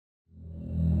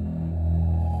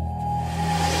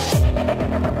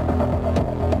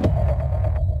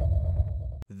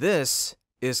This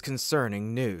is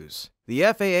concerning news. The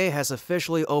FAA has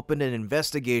officially opened an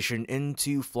investigation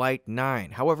into Flight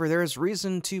 9. However, there is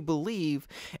reason to believe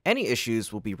any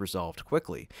issues will be resolved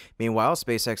quickly. Meanwhile,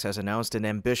 SpaceX has announced an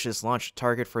ambitious launch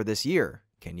target for this year.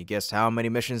 Can you guess how many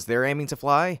missions they're aiming to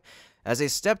fly? As a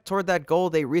step toward that goal,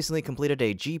 they recently completed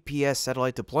a GPS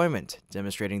satellite deployment,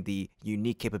 demonstrating the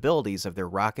unique capabilities of their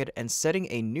rocket and setting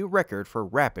a new record for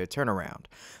rapid turnaround.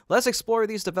 Let's explore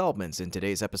these developments in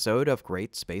today's episode of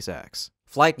Great SpaceX.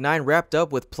 Flight 9 wrapped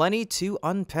up with plenty to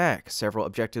unpack. Several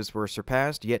objectives were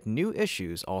surpassed, yet new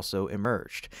issues also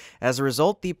emerged. As a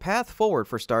result, the path forward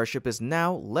for Starship is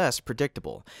now less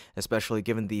predictable, especially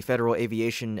given the Federal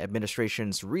Aviation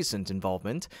Administration's recent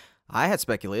involvement. I had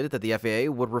speculated that the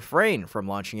FAA would refrain from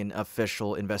launching an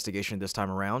official investigation this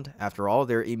time around. After all,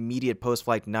 their immediate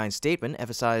post-Flight 9 statement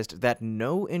emphasized that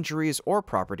no injuries or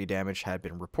property damage had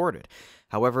been reported.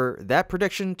 However, that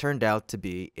prediction turned out to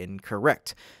be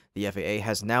incorrect. The FAA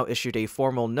has now issued a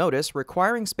formal notice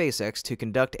requiring SpaceX to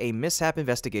conduct a mishap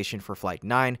investigation for Flight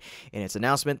 9. In its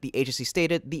announcement, the agency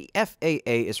stated the FAA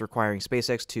is requiring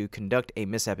SpaceX to conduct a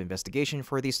mishap investigation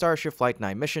for the Starship Flight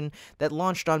 9 mission that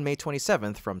launched on May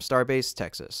 27th from Starbase,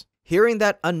 Texas. Hearing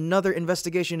that another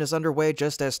investigation is underway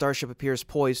just as Starship appears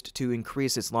poised to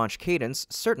increase its launch cadence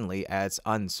certainly adds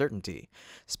uncertainty.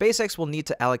 SpaceX will need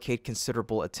to allocate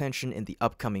considerable attention in the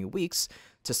upcoming weeks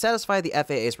to satisfy the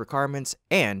FAA's requirements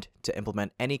and to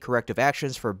implement any corrective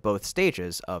actions for both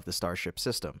stages of the Starship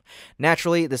system.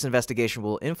 Naturally, this investigation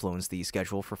will influence the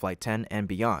schedule for Flight 10 and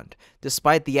beyond.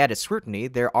 Despite the added scrutiny,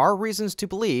 there are reasons to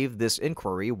believe this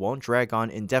inquiry won't drag on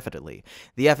indefinitely.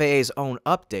 The FAA's own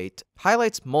update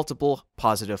highlights multiple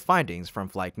positive findings from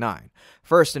Flight 9.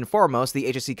 First and foremost, the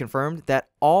agency confirmed that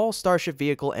all Starship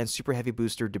vehicle and Super Heavy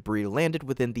booster debris landed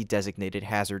within the designated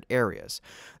hazard areas.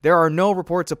 There are no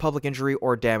reports of public injury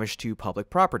or damage to public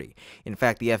property. In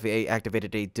fact, the FAA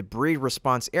activated a debris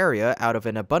response area out of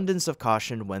an abundance of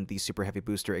caution when the Super Heavy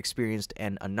booster experienced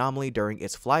an anomaly during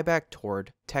its flyback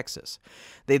toward Texas.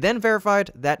 They then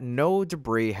verified that no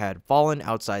debris had fallen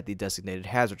outside the designated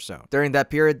hazard zone. During that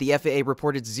period, the FAA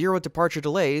reported 0 departure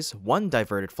delays, 1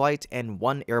 diverted flight, and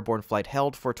 1 airborne flight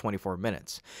held for 24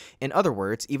 minutes. In other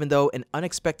words, even though an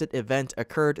unexpected event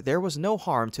occurred, there was no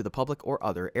harm to the public or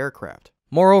other aircraft.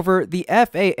 Moreover, the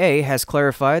FAA has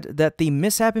clarified that the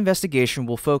mishap investigation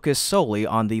will focus solely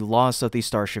on the loss of the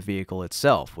Starship vehicle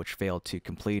itself, which failed to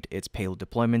complete its payload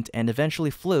deployment and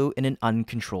eventually flew in an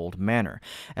uncontrolled manner.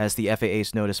 As the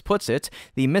FAA's notice puts it,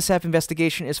 the mishap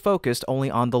investigation is focused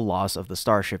only on the loss of the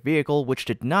Starship vehicle, which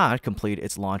did not complete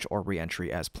its launch or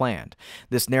re-entry as planned.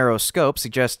 This narrow scope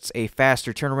suggests a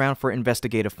faster turnaround for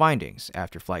investigative findings,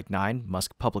 after Flight 9,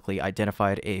 Musk publicly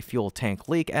identified a fuel tank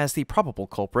leak as the probable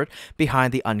culprit behind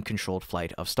the uncontrolled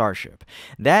flight of Starship.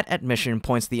 That admission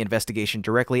points the investigation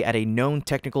directly at a known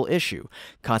technical issue.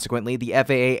 Consequently, the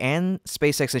FAA and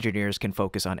SpaceX engineers can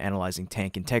focus on analyzing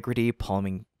tank integrity,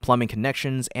 plumbing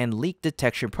connections, and leak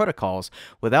detection protocols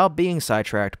without being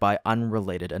sidetracked by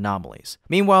unrelated anomalies.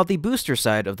 Meanwhile, the booster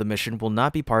side of the mission will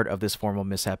not be part of this formal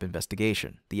mishap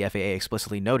investigation. The FAA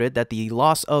explicitly noted that the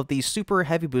loss of the Super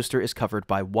Heavy booster is covered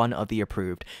by one of the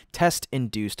approved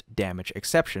test-induced damage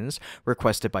exceptions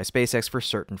requested by SpaceX for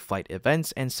certain flight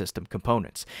events and system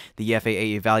components. The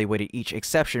FAA evaluated each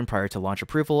exception prior to launch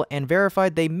approval and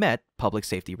verified they met public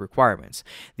safety requirements.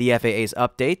 The FAA's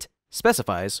update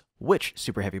specifies which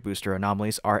Super Heavy booster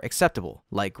anomalies are acceptable,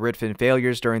 like grid fin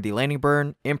failures during the landing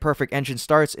burn, imperfect engine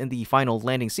starts in the final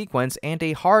landing sequence, and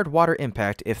a hard water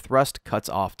impact if thrust cuts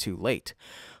off too late.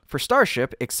 For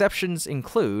Starship, exceptions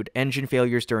include engine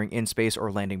failures during in-space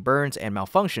or landing burns and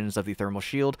malfunctions of the thermal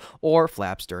shield or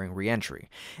flaps during re-entry.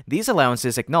 These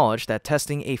allowances acknowledge that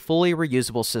testing a fully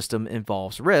reusable system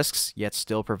involves risks, yet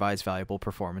still provides valuable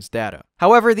performance data.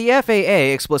 However, the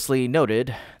FAA explicitly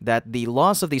noted that the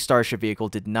loss of the Starship vehicle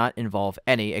did not involve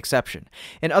any exception.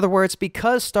 In other words,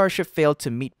 because Starship failed to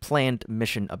meet planned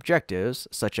mission objectives,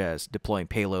 such as deploying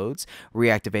payloads,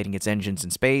 reactivating its engines in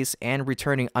space, and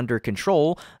returning under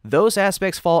control, those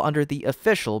aspects fall under the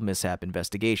official mishap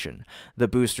investigation. The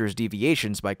booster's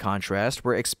deviations, by contrast,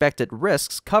 were expected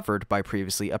risks covered by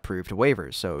previously approved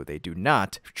waivers, so they do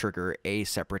not trigger a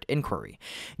separate inquiry.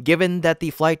 Given that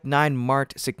the Flight 9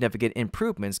 marked significant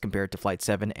improvements compared to Flight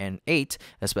 7 and 8,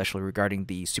 especially regarding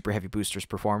the Super Heavy booster's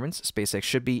performance, SpaceX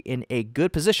should be in a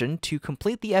good position to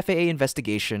complete the FAA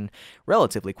investigation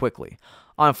relatively quickly.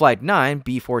 On Flight 9,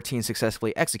 B-14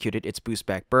 successfully executed its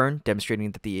boost-back burn,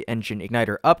 demonstrating that the engine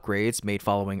igniter upgrades made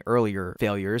following earlier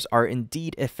failures are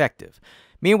indeed effective.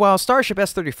 Meanwhile, Starship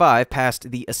S-35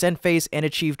 passed the ascent phase and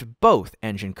achieved both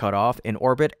engine cutoff in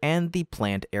orbit and the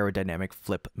planned aerodynamic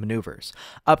flip maneuvers.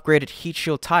 Upgraded heat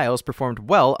shield tiles performed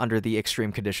well under the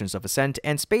extreme conditions of ascent,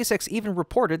 and SpaceX even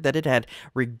reported that it had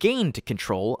regained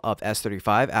control of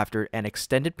S-35 after an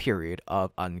extended period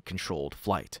of uncontrolled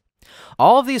flight.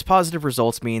 All of these positive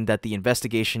results mean that the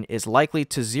investigation is likely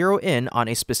to zero in on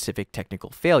a specific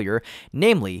technical failure,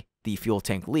 namely the fuel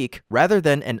tank leak, rather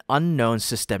than an unknown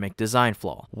systemic design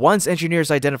flaw. Once engineers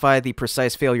identify the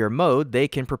precise failure mode, they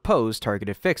can propose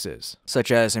targeted fixes,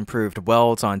 such as improved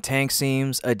welds on tank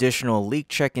seams, additional leak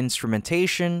check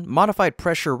instrumentation, modified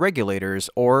pressure regulators,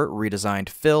 or redesigned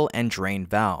fill and drain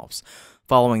valves.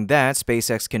 Following that,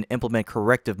 SpaceX can implement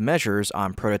corrective measures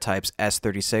on prototypes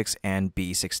S-36 and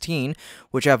B-16,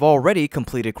 which have already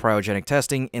completed cryogenic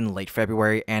testing in late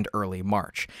February and early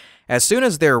March. As soon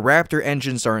as their Raptor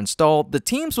engines are installed, the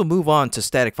teams will move on to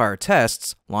static fire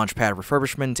tests, launch pad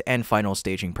refurbishment, and final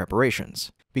staging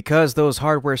preparations. Because those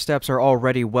hardware steps are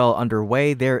already well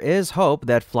underway, there is hope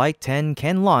that Flight 10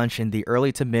 can launch in the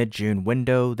early to mid-June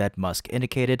window that Musk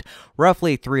indicated,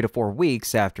 roughly 3 to 4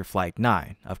 weeks after Flight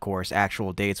 9. Of course,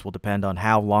 actual dates will depend on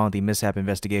how long the Mishap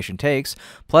investigation takes,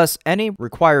 plus any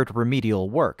required remedial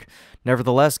work.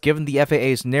 Nevertheless, given the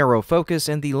FAA's narrow focus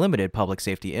and the limited public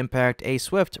safety impact, a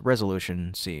swift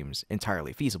resolution seems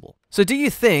entirely feasible. So do you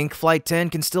think Flight 10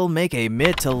 can still make a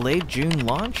mid to late June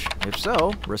launch? If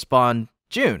so, respond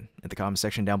June in the comment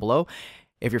section down below.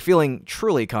 If you're feeling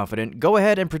truly confident, go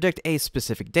ahead and predict a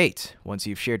specific date. Once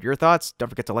you've shared your thoughts, don't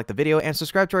forget to like the video and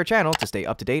subscribe to our channel to stay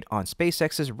up to date on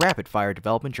SpaceX's rapid-fire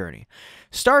development journey.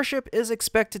 Starship is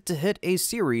expected to hit a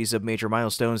series of major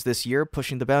milestones this year,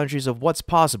 pushing the boundaries of what's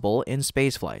possible in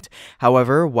spaceflight.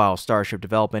 However, while Starship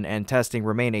development and testing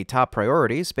remain a top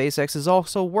priority, SpaceX is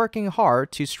also working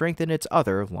hard to strengthen its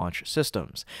other launch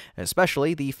systems,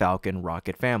 especially the Falcon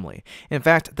rocket family. In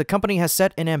fact, the company has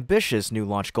set an ambitious new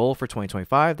launch goal for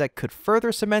 2025 that could further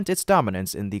cement its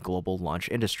dominance in the global launch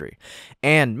industry.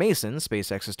 Ann Mason,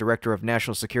 SpaceX's Director of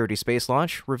National Security Space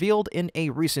Launch, revealed in a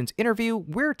recent interview,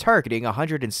 "We're targeting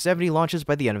 170 launches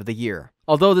by the end of the year."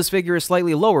 Although this figure is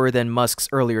slightly lower than Musk's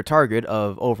earlier target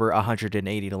of over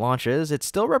 180 launches, it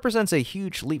still represents a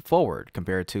huge leap forward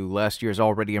compared to last year's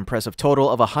already impressive total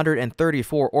of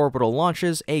 134 orbital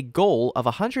launches. A goal of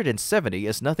 170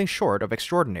 is nothing short of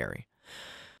extraordinary.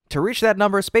 To reach that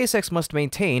number, SpaceX must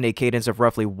maintain a cadence of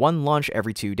roughly one launch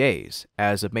every 2 days.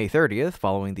 As of May 30th,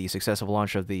 following the successful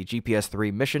launch of the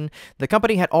GPS-3 mission, the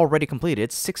company had already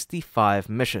completed 65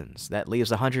 missions. That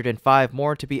leaves 105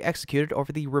 more to be executed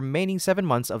over the remaining 7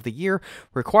 months of the year,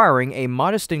 requiring a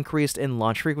modest increase in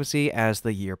launch frequency as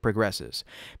the year progresses.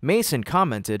 Mason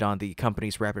commented on the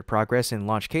company's rapid progress in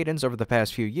launch cadence over the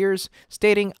past few years,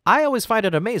 stating, "I always find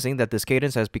it amazing that this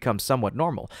cadence has become somewhat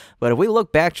normal, but if we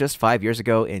look back just 5 years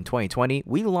ago in 2020,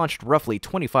 we launched roughly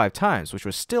 25 times, which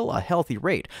was still a healthy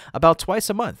rate, about twice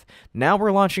a month. Now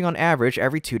we're launching on average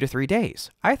every 2 to 3 days.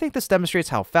 I think this demonstrates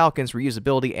how Falcon's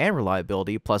reusability and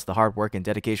reliability, plus the hard work and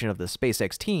dedication of the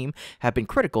SpaceX team, have been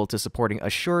critical to supporting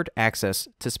assured access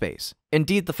to space."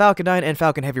 Indeed, the Falcon 9 and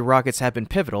Falcon Heavy rockets have been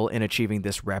pivotal in achieving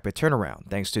this rapid turnaround.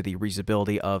 Thanks to the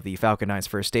reusability of the Falcon 9's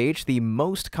first stage, the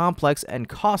most complex and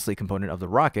costly component of the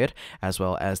rocket, as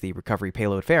well as the recovery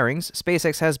payload fairings,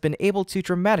 SpaceX has been able to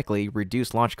dramatically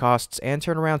reduce launch costs and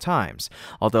turnaround times.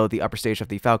 Although the upper stage of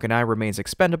the Falcon 9 remains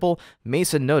expendable,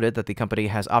 Mason noted that the company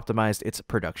has optimized its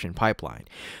production pipeline.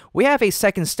 "We have a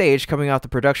second stage coming off the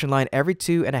production line every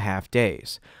 2.5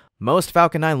 days. Most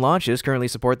Falcon 9 launches currently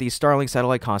support the Starlink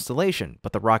satellite constellation,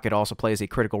 but the rocket also plays a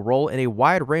critical role in a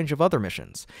wide range of other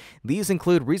missions. These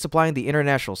include resupplying the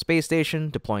International Space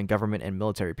Station, deploying government and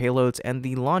military payloads, and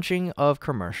the launching of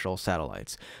commercial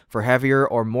satellites. For heavier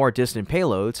or more distant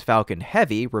payloads, Falcon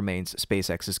Heavy remains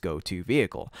SpaceX's go-to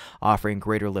vehicle, offering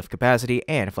greater lift capacity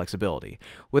and flexibility.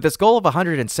 With its goal of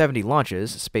 170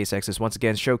 launches, SpaceX is once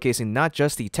again showcasing not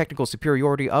just the technical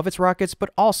superiority of its rockets,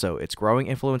 but also its growing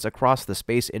influence across the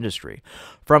space industry.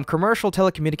 From commercial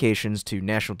telecommunications to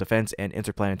national defense and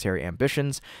interplanetary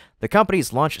ambitions, the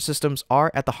company's launch systems are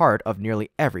at the heart of nearly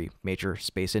every major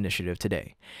space initiative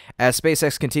today. As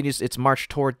SpaceX continues its march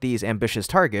toward these ambitious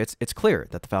targets, it's clear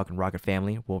that the Falcon rocket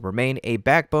family will remain a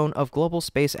backbone of global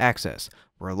space access,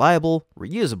 reliable,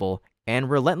 reusable, and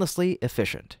relentlessly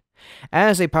efficient.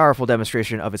 As a powerful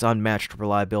demonstration of its unmatched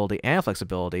reliability and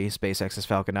flexibility, SpaceX's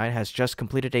Falcon 9 has just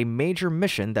completed a major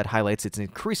mission that highlights its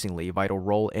increasingly vital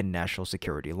role in national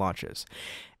security launches.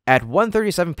 At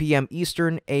 1:37 p.m.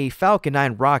 Eastern, a Falcon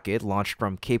 9 rocket launched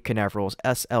from Cape Canaveral's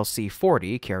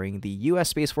SLC-40, carrying the U.S.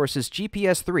 Space Force's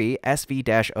GPS-3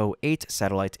 SV-08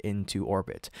 satellite into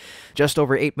orbit. Just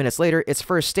over 8 minutes later, its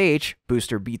first stage,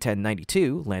 booster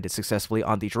B-1092, landed successfully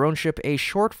on the drone ship a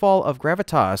short fall of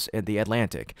gravitas in the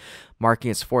Atlantic, marking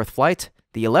its fourth flight,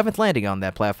 the 11th landing on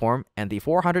that platform, and the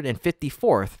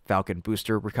 454th Falcon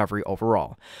booster recovery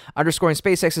overall, underscoring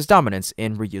SpaceX's dominance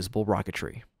in reusable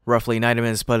rocketry. Roughly 90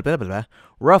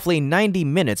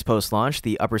 minutes post-launch,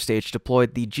 the upper stage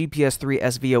deployed the GPS-3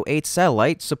 SV-08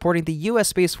 satellite, supporting the U.S.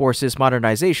 Space Force's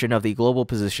modernization of the Global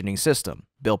Positioning System.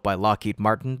 Built by Lockheed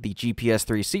Martin, the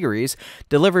GPS-3 series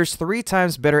delivers 3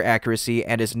 times better accuracy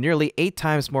and is nearly 8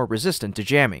 times more resistant to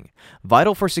jamming,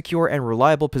 vital for secure and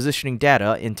reliable positioning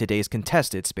data in today's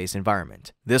contested space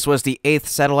environment. This was the 8th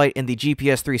satellite in the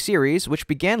GPS-3 series, which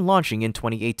began launching in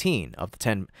 2018.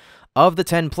 Of the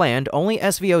 10 planned, only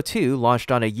SV-02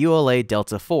 launched on a ULA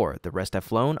Delta IV. The rest have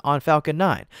flown on Falcon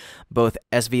 9. Both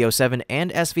SV-07 and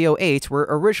SV-08 were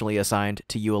originally assigned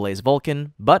to ULA's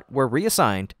Vulcan, but were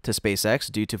reassigned to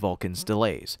SpaceX due to Vulcan's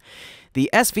delays. The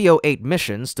SV-08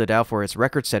 mission stood out for its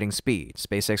record-setting speed.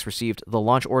 SpaceX received the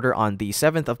launch order on the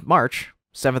 7th of March,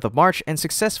 and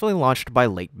successfully launched by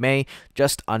late May,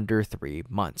 just under 3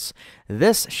 months.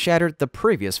 This shattered the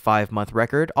previous 5-month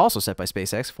record, also set by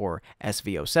SpaceX for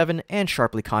SV-07, and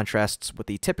sharply contrasts with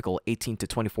the typical 18 to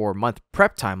 24-month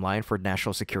prep timeline for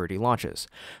national security launches.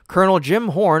 Colonel Jim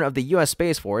Horn of the U.S.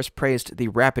 Space Force praised the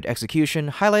rapid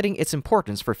execution, highlighting its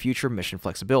importance for future mission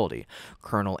flexibility.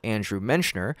 Colonel Andrew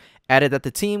Menschner added that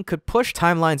the team could push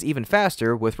timelines even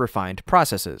faster with refined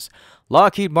processes.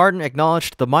 Lockheed Martin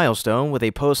acknowledged the milestone with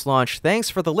a post-launch "Thanks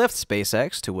for the lift,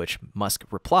 SpaceX," to which Musk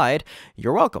replied,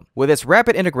 "You're welcome." With its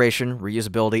rapid integration,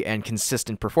 reusability, and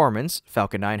consistent performance,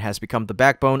 Falcon 9 has become the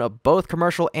backbone of both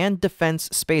commercial and defense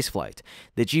spaceflight.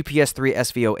 The GPS-3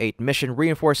 SV-08 mission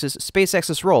reinforces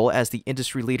SpaceX's role as the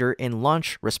industry leader in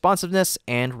launch responsiveness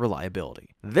and reliability.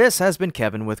 This has been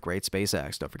Kevin with Great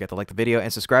SpaceX. Don't forget to like the video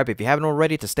and subscribe if you haven't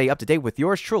already to stay up to date with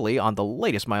yours truly on the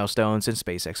latest milestones in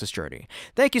SpaceX's journey.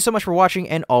 Thank you so much for watching,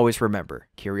 and always remember,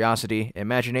 curiosity,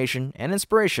 imagination, and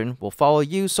inspiration will follow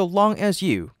you so long as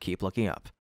you keep looking up.